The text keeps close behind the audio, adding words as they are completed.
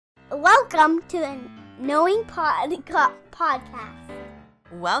Welcome to the Knowing Podcast.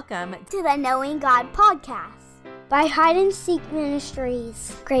 Welcome To the Knowing God Podcast by Hide and Seek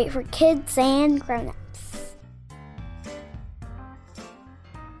Ministries. Great for kids and grown-ups.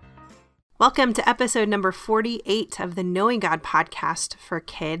 Welcome to episode number 48 of the Knowing God Podcast for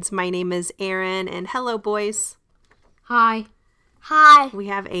kids. My name is Erin, and hello, boys. Hi. Hi. We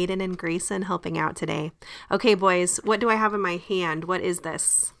have Aiden and Grayson helping out today. Okay, boys, what do I have in my hand? What is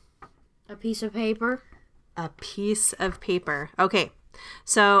this? A piece of paper. A piece of paper. Okay,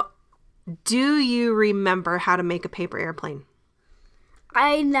 so do you remember how to make a paper airplane?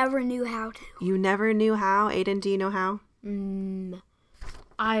 I never knew how to. You never knew how? Aiden, do you know how?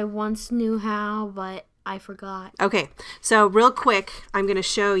 I once knew how, but I forgot. Okay, so real quick, I'm going to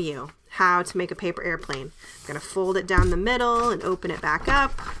show you how to make a paper airplane. I'm going to fold it down the middle and open it back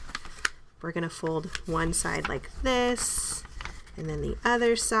up. We're going to fold one side like this, and then the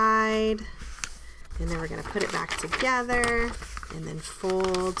other side, and then we're going to put it back together, and then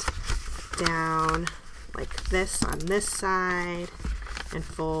fold down like this on this side, and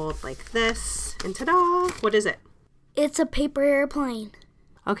fold like this, and ta-da! What is it? It's a paper airplane.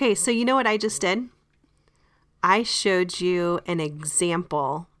 Okay, so you know what I just did? I showed you an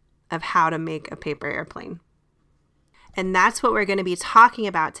example of how to make a paper airplane. And that's what we're going to be talking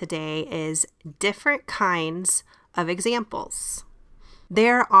about today is different kinds of examples.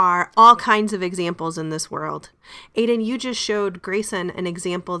 There are all kinds of examples in this world. Aiden, you just showed Grayson an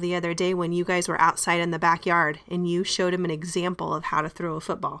example the other day when you guys were outside in the backyard and you showed him an example of how to throw a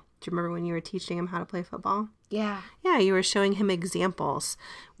football. Do you remember when you were teaching him how to play football? Yeah. Yeah, you were showing him examples.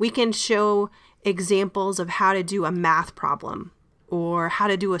 We can show examples of how to do a math problem, or how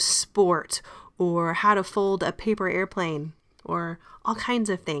to do a sport, or how to fold a paper airplane, or all kinds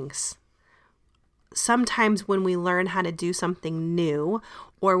of things. Sometimes when we learn how to do something new,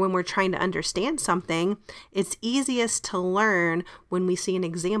 or when we're trying to understand something, it's easiest to learn when we see an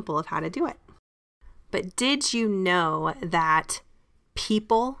example of how to do it. But did you know that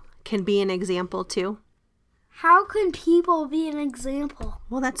people can be an example too? How can people be an example?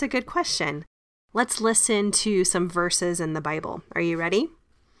 Well, that's a good question. Let's listen to some verses in the Bible. Are you ready?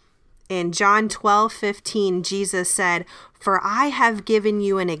 In John 12:15, Jesus said, "For I have given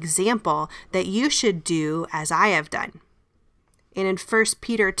you an example that you should do as I have done." And in 1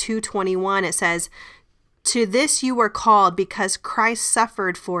 Peter 2:21, it says, "To this you were called because Christ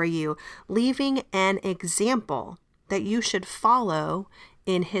suffered for you, leaving an example that you should follow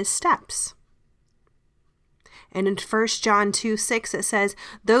in his steps." And in 1 John 2:6, it says,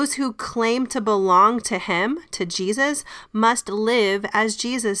 "Those who claim to belong to him, to Jesus, must live as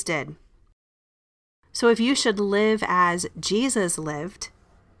Jesus did." So if you should live as Jesus lived,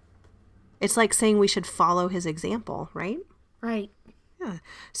 it's like saying we should follow his example, right? Right. Yeah.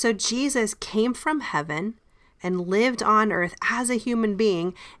 So Jesus came from heaven and lived on earth as a human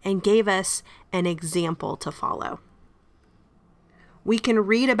being and gave us an example to follow. We can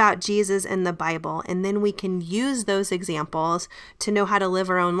read about Jesus in the Bible, and then we can use those examples to know how to live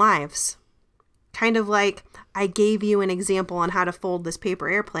our own lives. Kind of like I gave you an example on how to fold this paper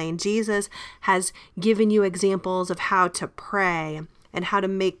airplane. Jesus has given you examples of how to pray and how to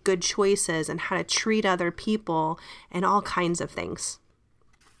make good choices and how to treat other people and all kinds of things.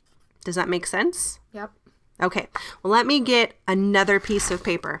 Does that make sense? Yep. Okay. Well, let me get another piece of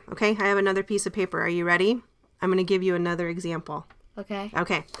paper. Okay. I have another piece of paper. Are you ready? I'm going to give you another example. Okay.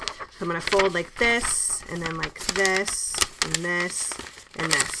 Okay, so I'm going to fold like this, and then like this, and this,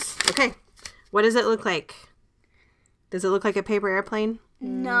 and this. Okay, what does it look like? Does it look like a paper airplane?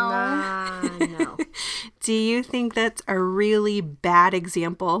 No. No. Do you think that's a really bad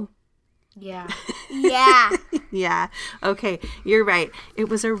example? Yeah. Yeah. Yeah, okay, you're right. It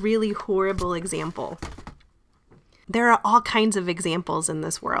was a really horrible example. There are all kinds of examples in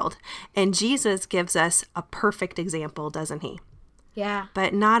this world, and Jesus gives us a perfect example, doesn't he? Yeah.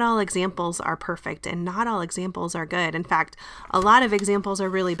 But not all examples are perfect and not all examples are good. In fact, a lot of examples are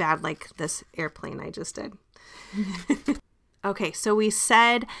really bad, like this airplane I just did. Okay, so we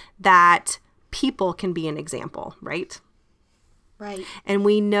said that people can be an example, right? Right. And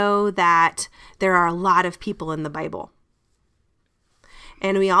we know that there are a lot of people in the Bible.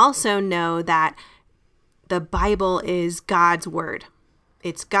 And we also know that the Bible is God's word.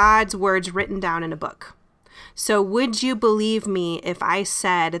 It's God's words written down in a book. So would you believe me if I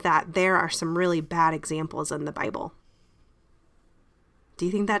said that there are some really bad examples in the Bible? Do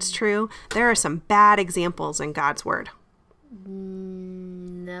you think that's true? There are some bad examples in God's word.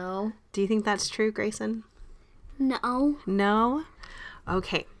 No. Do you think that's true, Grayson? No. No?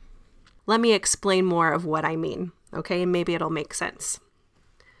 Okay. Let me explain more of what I mean, okay? And maybe it'll make sense.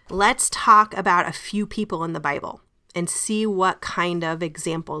 let's talk about a few people in the Bible and see what kind of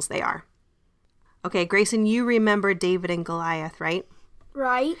examples they are. Okay, Grayson, you remember David and Goliath, right?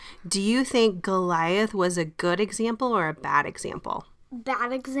 Right? Do you think Goliath was a good example or a bad example?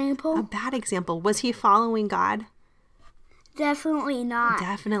 Bad example? A bad example. Was he following God? Definitely not.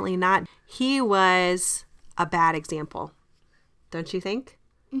 Definitely not. He was a bad example. Don't you think?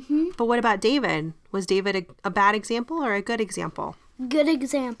 Mm-hmm. But what about David? Was David a bad example or a good example? Good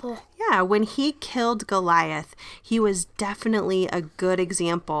example. Yeah, when he killed Goliath, he was definitely a good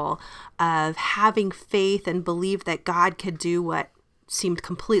example of having faith and believe that God could do what seemed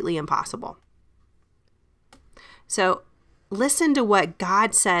completely impossible. So listen to what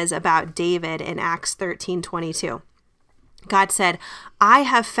God says about David in Acts 13:22. God said, "I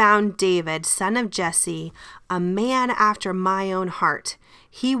have found David, son of Jesse, a man after my own heart.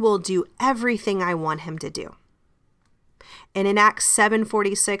 He will do everything I want him to do." And in Acts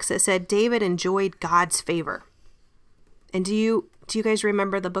 7:46, it said David enjoyed God's favor. And do you guys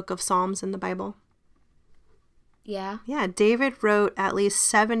remember the book of Psalms in the Bible? Yeah. Yeah, David wrote at least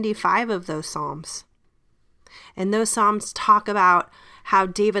 75 of those Psalms. And those Psalms talk about how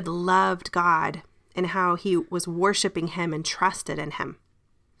David loved God and how he was worshiping him and trusted in him.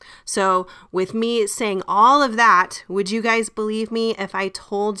 So with me saying all of that, would you guys believe me if I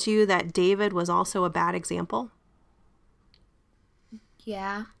told you that David was also a bad example?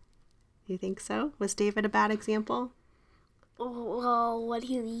 Yeah. You think so? Was David a bad example? Well, what do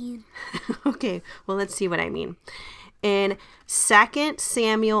you mean? Okay, well, let's see what I mean. In 2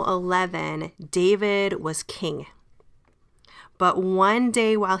 Samuel 11, David was king. But one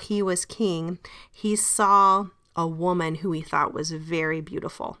day while he was king, he saw a woman who he thought was very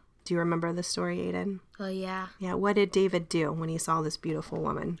beautiful. Do you remember the story, Aiden? Oh, yeah. Yeah, what did David do when he saw this beautiful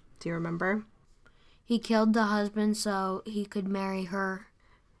woman? Do you remember? He killed the husband so he could marry her.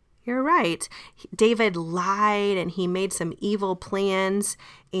 You're right. David lied and he made some evil plans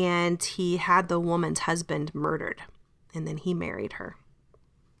and he had the woman's husband murdered and then he married her.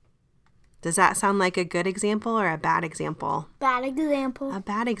 Does that sound like a good example or a bad example? Bad example. A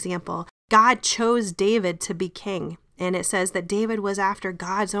bad example. God chose David to be king, and it says that David was after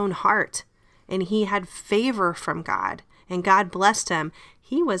God's own heart, and he had favor from God, and God blessed him.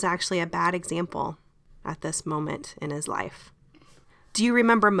 He was actually a bad example at this moment in his life. Do you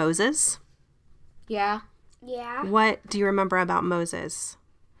remember Moses? Yeah. Yeah. What do you remember about Moses?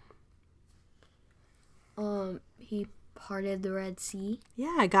 He parted the Red Sea.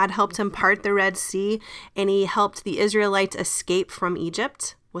 Yeah, God helped him part the Red Sea, and he helped the Israelites escape from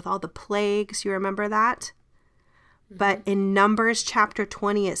Egypt with all the plagues. You remember that? Mm-hmm. But in Numbers chapter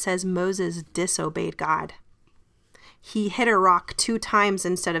 20, it says Moses disobeyed God. He hit a rock 2 times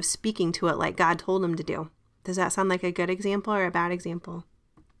instead of speaking to it like God told him to do. Does that sound like a good example or a bad example?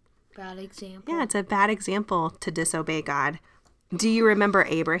 Bad example. Yeah, it's a bad example to disobey God. Do you remember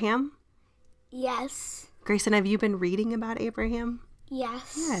Abraham? Yes. Grayson, have you been reading about Abraham?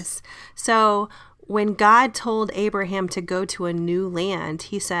 Yes. Yes. So when God told Abraham to go to a new land,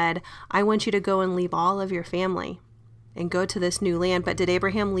 he said, I want you to go and leave all of your family and go to this new land. But did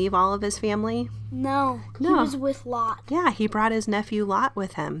Abraham leave all of his family? No. He No. was with Lot. Yeah, he brought his nephew Lot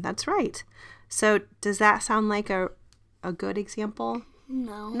with him. That's right. So does that sound like a good example?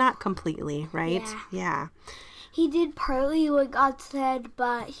 No. Not completely, right? Yeah. He did partly what God said,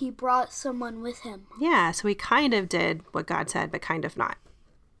 but he brought someone with him. Yeah, so he kind of did what God said, but kind of not.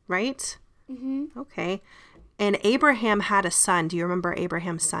 Right? Mm-hmm. Okay. And Abraham had a son. Do you remember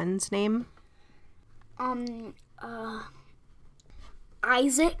Abraham's son's name?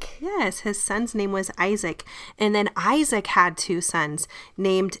 Isaac. Yes, his son's name was Isaac. And then Isaac had 2 sons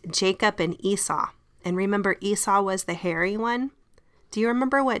named Jacob and Esau. And remember, Esau was the hairy one? Do you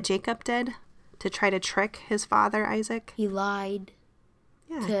remember what Jacob did to try to trick his father, Isaac? He lied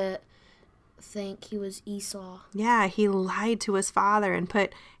Yeah. to think he was Esau. Yeah, he lied to his father and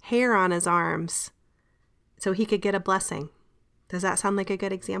put hair on his arms so he could get a blessing. Does that sound like a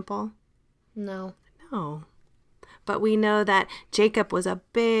good example? No. No. But we know that Jacob was a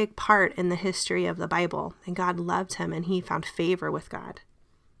big part in the history of the Bible, and God loved him and he found favor with God.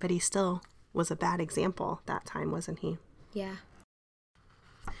 But he still was a bad example that time, wasn't he? Yeah.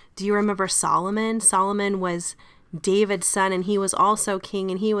 Do you remember Solomon? Solomon was David's son, and he was also king,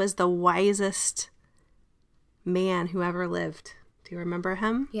 and he was the wisest man who ever lived. Do you remember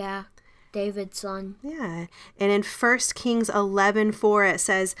him? Yeah. David's son. Yeah. And in 1 Kings 11:4, it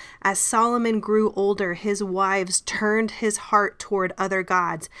says, as Solomon grew older, his wives turned his heart toward other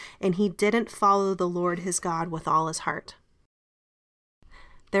gods, and he didn't follow the Lord his God with all his heart.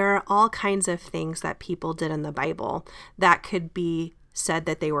 There are all kinds of things that people did in the Bible that could be said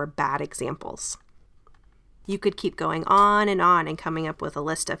that they were bad examples. You could keep going on and coming up with a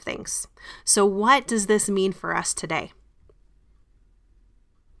list of things. So what does this mean for us today?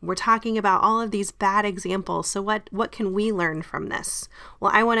 We're talking about all of these bad examples. So what can we learn from this?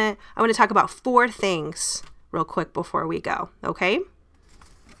 Well, I want to talk about 4 things real quick before we go, okay?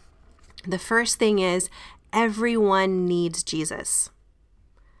 The first thing is everyone needs Jesus.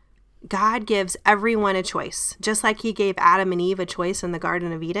 God gives everyone a choice, just like he gave Adam and Eve a choice in the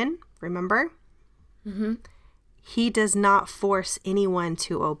Garden of Eden, remember? Mm-hmm. He does not force anyone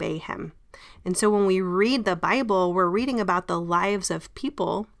to obey him. And so when we read the Bible, we're reading about the lives of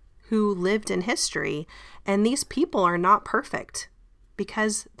people who lived in history, and these people are not perfect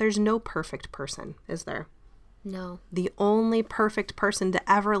because there's no perfect person, is there? No. The only perfect person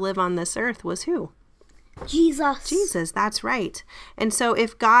to ever live on this earth was who? Jesus. Jesus, that's right. And so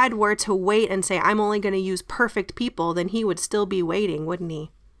if God were to wait and say, I'm only going to use perfect people, then he would still be waiting, wouldn't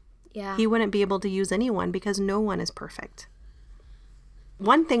he? Yeah. He wouldn't be able to use anyone because no one is perfect.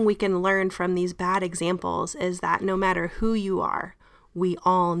 One thing we can learn from these bad examples is that no matter who you are, we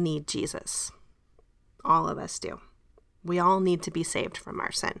all need Jesus. All of us do. We all need to be saved from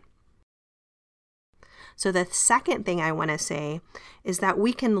our sin. So the second thing I want to say is that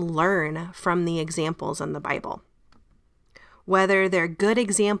we can learn from the examples in the Bible. Whether they're good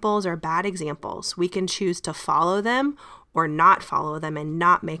examples or bad examples, we can choose to follow them or not follow them and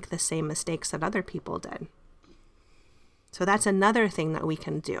not make the same mistakes that other people did. So that's another thing that we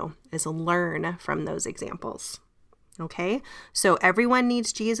can do, is learn from those examples. Okay? So everyone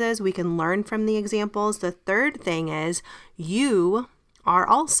needs Jesus. We can learn from the examples. The third thing is you are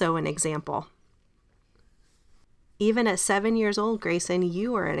also an example. Even at 7 years old, Grayson,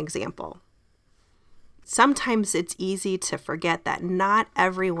 you are an example. Sometimes it's easy to forget that not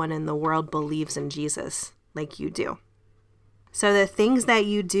everyone in the world believes in Jesus like you do. So the things that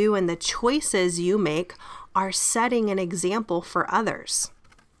you do and the choices you make are setting an example for others.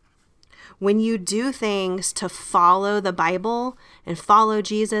 When you do things to follow the Bible and follow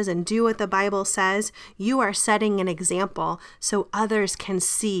Jesus and do what the Bible says, you are setting an example so others can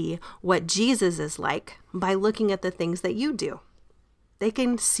see what Jesus is like by looking at the things that you do. They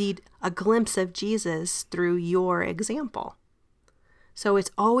can see a glimpse of Jesus through your example. So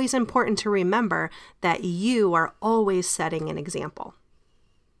it's always important to remember that you are always setting an example.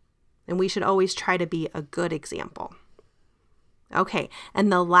 And we should always try to be a good example. Okay,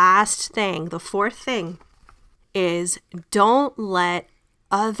 and the last thing, the fourth thing, is don't let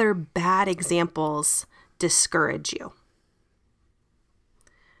other bad examples discourage you.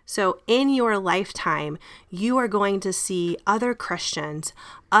 So in your lifetime, you are going to see other Christians,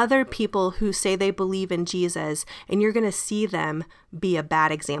 other people who say they believe in Jesus, and you're going to see them be a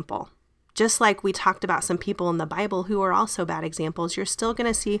bad example. Just like we talked about some people in the Bible who are also bad examples, you're still going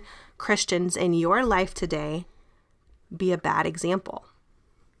to see Christians in your life today be a bad example.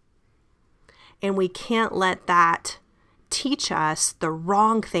 And we can't let that teach us the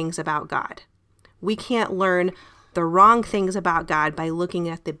wrong things about God. We can't learn the wrong things about God by looking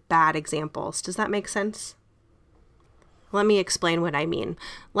at the bad examples. Does that make sense? Let me explain what I mean.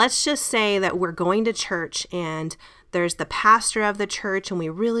 Let's just say that we're going to church and there's the pastor of the church and we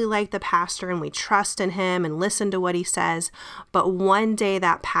really like the pastor and we trust in him and listen to what he says. But one day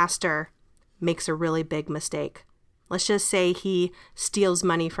that pastor makes a really big mistake. Let's just say he steals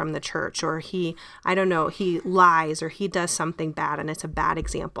money from the church, or he lies, or he does something bad, and it's a bad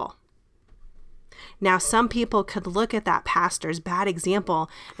example. Now, some people could look at that pastor's bad example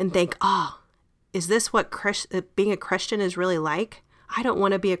and think, oh, is this what being a Christian is really like? I don't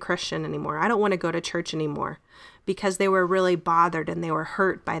want to be a Christian anymore. I don't want to go to church anymore, because they were really bothered and they were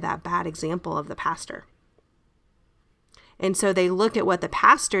hurt by that bad example of the pastor. And so they look at what the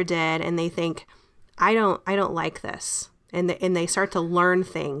pastor did and they think, I don't like this. And they start to learn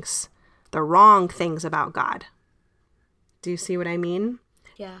things, the wrong things about God. Do you see what I mean?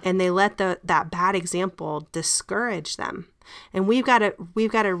 Yeah. And they let that bad example discourage them. And we've got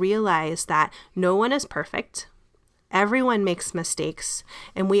to realize that no one is perfect. Everyone makes mistakes.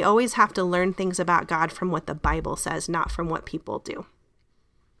 And we always have to learn things about God from what the Bible says, not from what people do.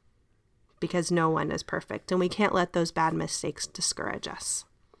 Because no one is perfect. And we can't let those bad mistakes discourage us.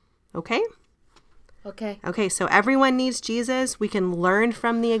 Okay? Okay, so everyone needs Jesus. We can learn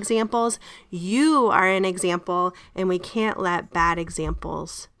from the examples. You are an example, and we can't let bad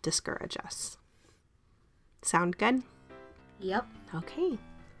examples discourage us. Sound good? Yep. Okay.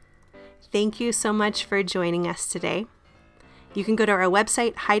 Thank you so much for joining us today. You can go to our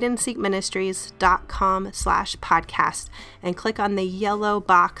website, hideandseekministries.com/podcast, and click on the yellow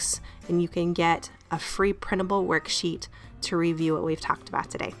box, and you can get a free printable worksheet to review what we've talked about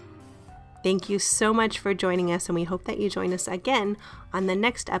today. Thank you so much for joining us, and we hope that you join us again on the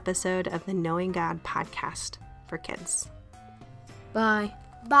next episode of the Knowing God podcast for kids. Bye.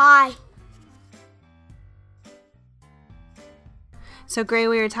 Bye. So, Gray,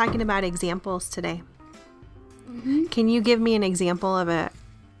 we were talking about examples today. Can you give me an example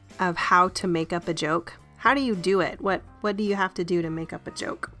of how to make up a joke? How do you do it? What do you have to do to make up a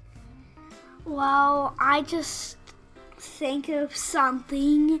joke? Well, I just think of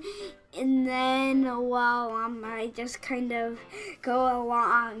something, and then, I just kind of go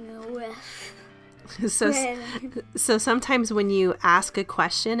along with. So sometimes when you ask a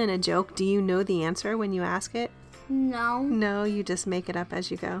question in a joke, do you know the answer when you ask it? No. No, you just make it up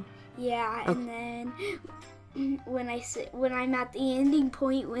as you go. Yeah, and then when I'm at the ending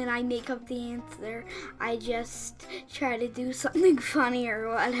point, when I make up the answer, I just try to do something funny or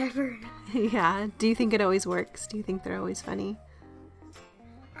whatever. Yeah. Do you think it always works? Do you think they're always funny?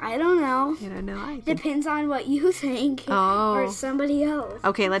 I don't know. You don't know? Depends on what you think or somebody else.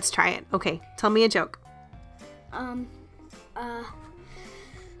 Okay, let's try it. Okay, tell me a joke.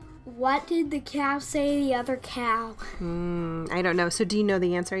 What did the cow say to the other cow? I don't know. So do you know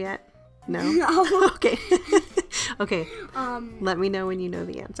the answer yet? No? No. Okay. Okay. Let me know when you know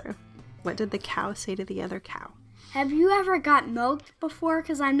the answer. What did the cow say to the other cow? Have you ever got milked before?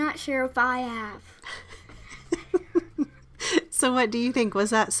 Because I'm not sure if I have. So what do you think? Was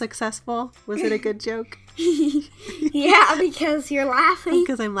that successful? Was it a good joke? Yeah, because you're laughing.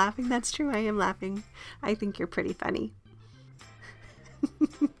 Because I'm laughing. That's true. I am laughing. I think you're pretty funny.